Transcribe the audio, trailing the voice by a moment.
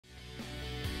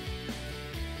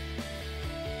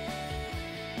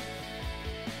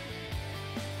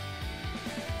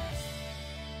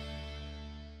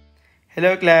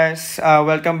Hello class,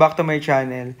 welcome back to my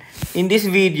channel. In this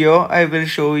video, I will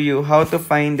show you how to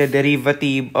find the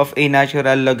derivative of a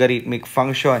natural logarithmic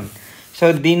function.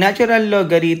 So the natural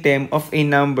logarithm of a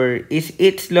number is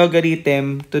its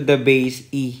logarithm to the base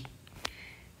e.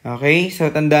 Okay, so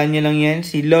tandaan nyo lang yan,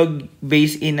 si log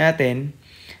base e natin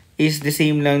is the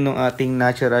same lang ng ating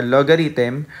natural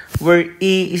logarithm where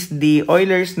e is the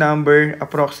Euler's number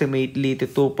approximately to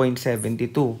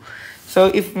 2.72. So,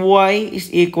 if y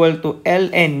is equal to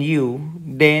ln u,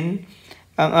 then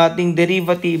ang ating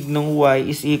derivative ng y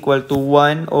is equal to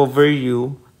 1 over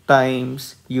u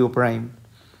times u prime.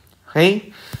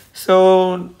 Okay?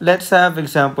 So, let's have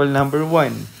example number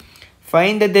 1.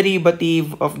 Find the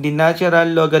derivative of the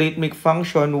natural logarithmic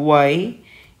function y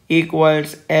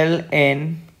equals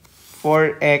ln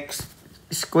 4x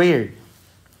squared.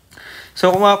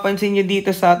 So, kung mapansin nyo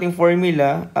dito sa ating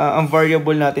formula, ang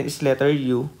variable natin is letter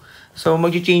u. So,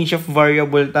 mag-change of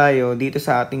variable tayo dito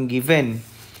sa ating given.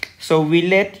 So, we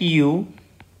let u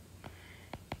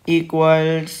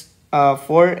equals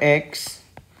 4x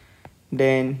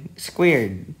then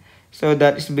squared. So,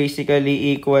 that is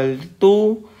basically equal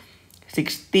to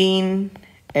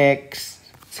 16x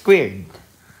squared.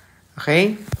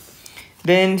 Okay?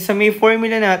 Then, sa may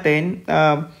formula natin,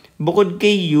 bukod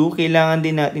kay u, kailangan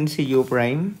din natin si u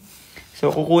prime.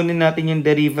 So, kukunin natin yung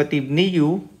derivative ni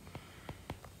u.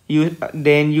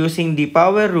 Then, using the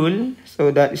power rule, so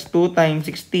that is 2 times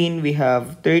 16, we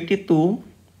have 32.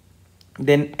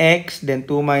 Then, x, then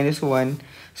 2 minus 1.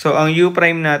 So, ang u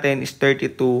prime natin is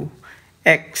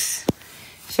 32x.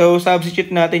 So,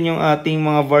 substitute natin yung ating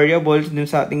mga variables dun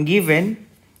sa ating given.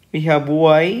 We have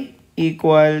y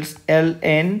equals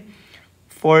ln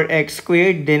 4x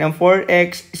squared. Then, ang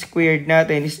 4x squared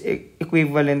natin is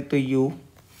equivalent to u.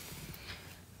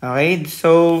 Okay,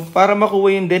 so para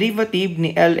makuha yung derivative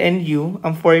ni ln u,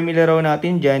 ang formula raw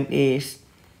natin dyan is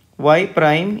y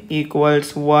prime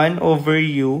equals 1 over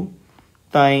u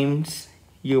times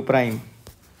u prime.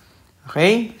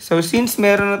 Okay, so since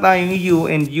meron na tayong u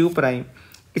and u prime,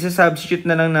 isa-substitute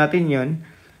na lang natin yon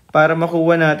para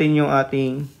makuha natin yung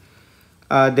ating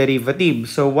derivative.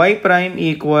 So y prime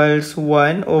equals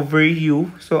 1 over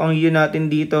u. So ang u natin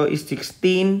dito is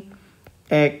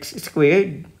 16x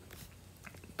squared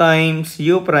times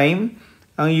u prime.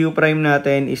 Ang u prime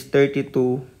natin is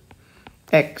 32x.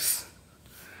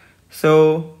 So,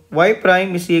 y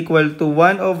prime is equal to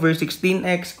 1 over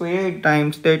 16x squared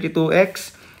times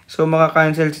 32x. So,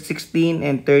 makakancel 16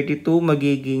 and 32,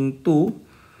 magiging 2.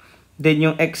 Then,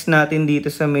 yung x natin dito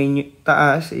sa may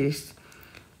taas is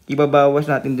ibabawas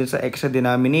natin dun sa x sa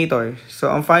denominator.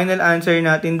 So, ang final answer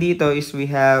natin dito is we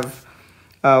have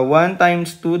 1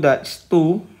 times 2, that's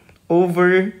 2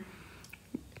 over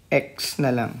x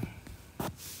na lang.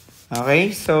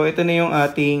 Okay? So, ito na yung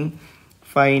ating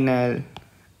final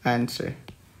answer.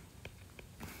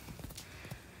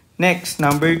 Next,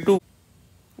 number 2.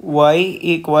 Y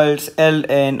equals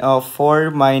ln of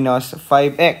 4 minus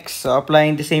 5x. So,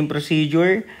 applying the same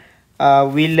procedure,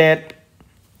 we let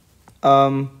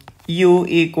u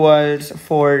equals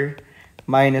 4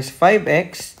 minus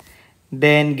 5x.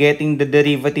 Then, getting the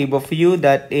derivative of u,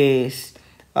 that is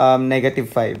negative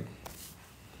 5.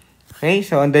 Okay,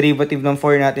 so ang derivative ng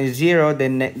 4 natin is 0,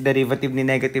 then derivative ni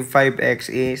negative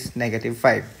 5x is negative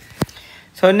 5.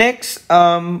 So next,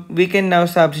 we can now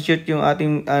substitute yung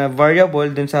ating variable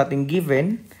dun sa ating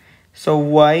given. So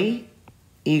y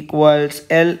equals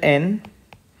ln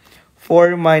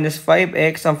 4 minus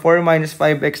 5x. Ang 4 minus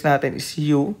 5x natin is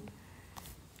u.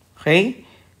 Okay,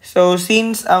 so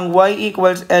since ang y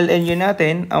equals ln u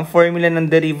natin, ang formula ng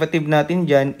derivative natin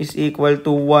dyan is equal to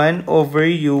 1 over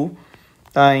u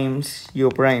times u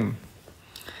prime.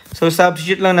 So,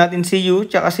 substitute lang natin si u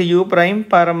tsaka si u prime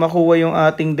para makuha yung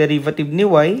ating derivative ni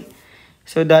y.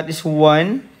 So, that is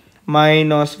 1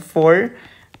 minus 4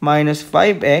 minus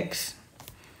 5x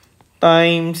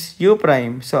times u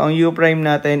prime. So, ang u prime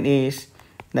natin is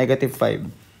negative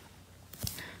 5.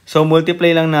 So,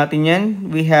 multiply lang natin yan.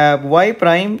 We have y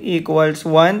prime equals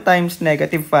 1 times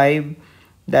negative 5.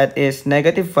 That is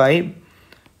negative 5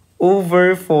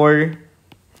 over 4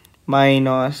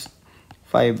 minus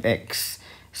 5x.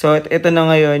 So, ito na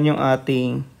ngayon yung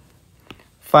ating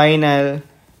final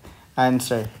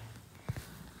answer.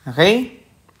 Okay?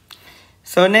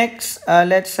 So, next,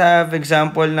 let's have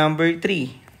example number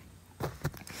 3.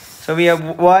 So, we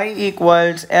have y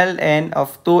equals ln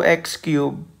of 2x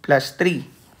cubed plus 3.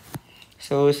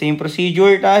 So, same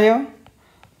procedure tayo.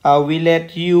 We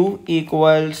let u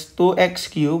equals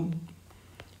 2x cubed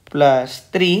plus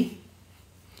 3.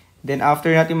 Then, after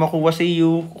natin makuha si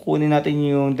u, kukunin natin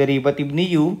yung derivative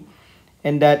ni u.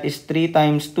 And that is 3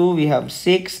 times 2. We have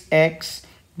 6x.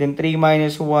 Then 3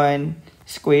 minus 1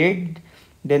 squared.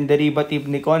 Then derivative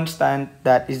ni constant,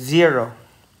 that is 0.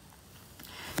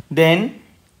 Then,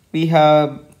 we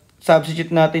have, substitute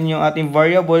natin yung ating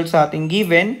variable sa ating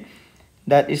given.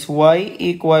 That is y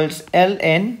equals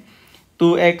ln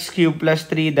 2x cubed plus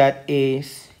 3, that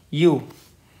is u.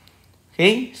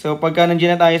 Okay? So, pagka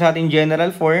nandiyan na tayo sa ating general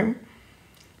form,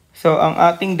 so, ang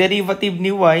ating derivative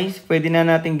ni y, pwede na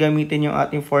natin gamitin yung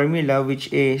ating formula, which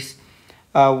is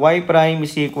y prime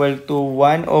is equal to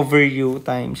 1 over u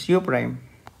times u prime.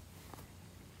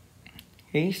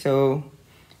 Okay, so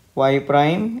y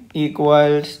prime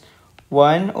equals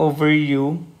 1 over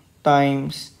u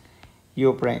times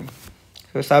u prime.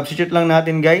 So, substitute lang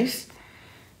natin, guys.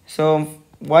 So,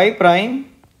 y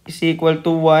prime is equal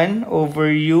to 1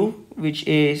 over u, which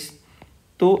is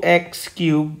 2x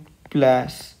cubed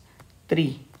plus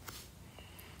 3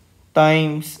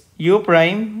 times u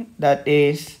prime, that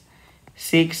is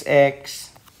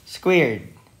 6x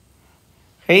squared.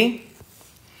 Okay?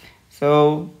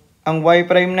 So, ang y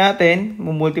prime natin,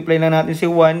 mumultiply na natin si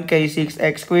 1 kay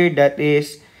 6x squared, that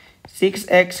is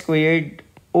 6x squared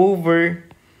over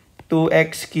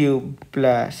 2x cubed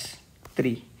plus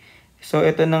 3. So,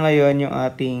 ito na ngayon yung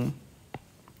ating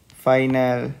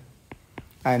final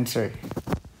answer.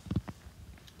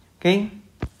 Okay?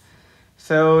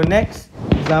 So, next,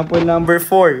 example number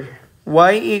 4.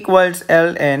 Y equals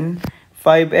ln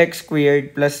 5x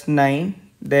squared plus 9,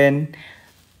 then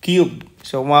cube.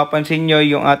 So, mapapansin nyo,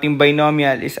 yung ating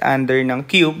binomial is under ng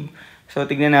cube. So,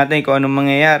 tignan natin kung anong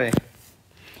mangyayari.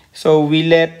 So, we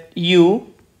let u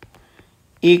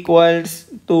equals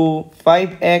to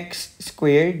 5x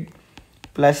squared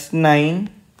plus 9,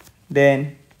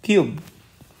 then cube.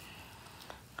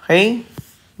 Okay?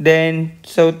 Then,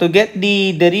 so to get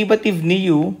the derivative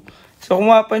ni u, so kung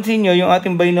mapapansin nyo, yung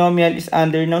ating binomial is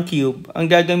under ng cube. Ang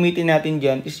gagamitin natin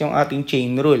dyan is yung ating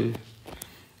chain rule.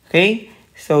 Okay?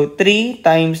 So, 3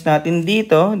 times natin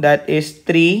dito, that is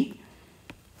 3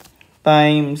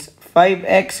 times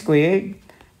 5x squared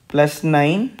plus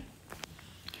 9.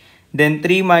 Then,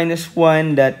 3 minus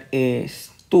 1, that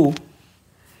is 2.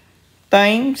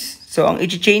 Times, so ang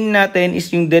i-chain natin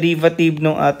is yung derivative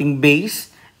ng ating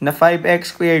base na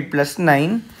 5x squared plus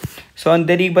 9. So, ang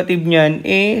derivative niyan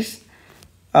is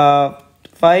 5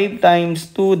 times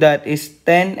 2, that is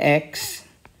 10x.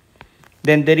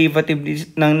 Then, derivative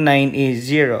ng 9 is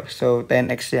 0. So,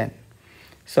 10x yan.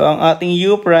 So, ang ating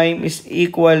u prime is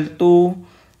equal to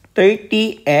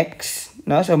 30x.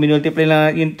 No? So, minultiply lang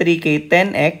natin yung 3 kay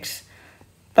 10x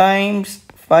times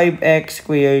 5x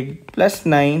squared plus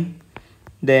 9.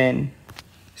 Then,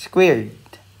 squared.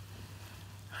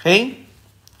 Okay?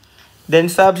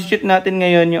 Then, substitute natin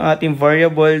ngayon yung ating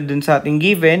variable dun sa ating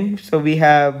given. So, we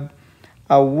have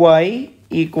y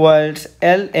equals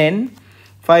ln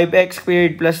 5x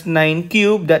squared plus 9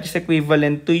 cubed. That is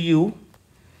equivalent to u.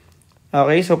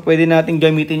 Okay, so pwede natin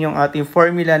gamitin yung ating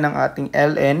formula ng ating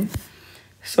ln.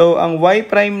 So, ang y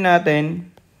prime natin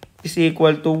is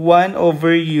equal to 1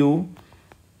 over u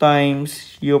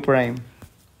times u prime.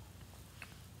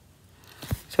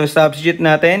 So, substitute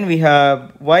natin. We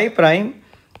have y prime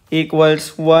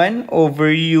equals 1 over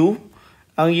u.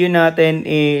 Ang u natin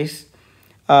is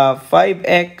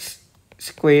 5x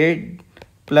squared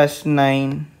plus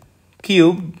 9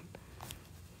 cubed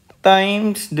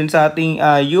times dun sa ating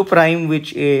u prime,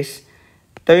 which is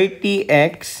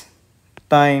 30x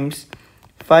times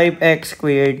 5x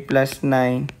squared plus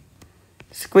 9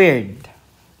 squared.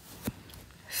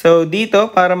 So,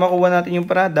 dito, para makuha natin yung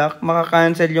product,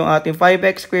 makakancel yung ating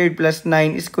 5x squared plus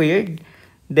 9 squared.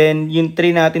 Then, yung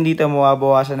 3 natin dito,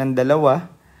 mawabawasan ng 2.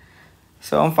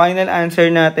 So, ang final answer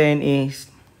natin is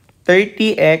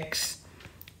 30x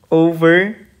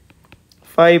over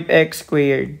 5x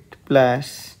squared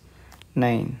plus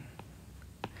 9.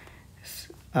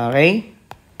 Okay?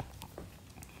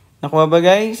 Nakuha ba,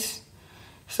 guys?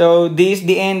 So, this is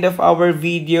the end of our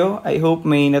video. I hope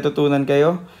may natutunan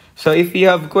kayo. So, if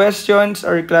you have questions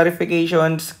or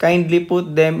clarifications, kindly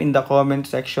put them in the comment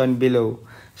section below.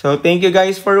 So, thank you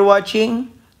guys for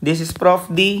watching. This is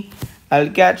Prof. D.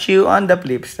 I'll catch you on the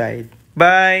flip side.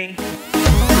 Bye!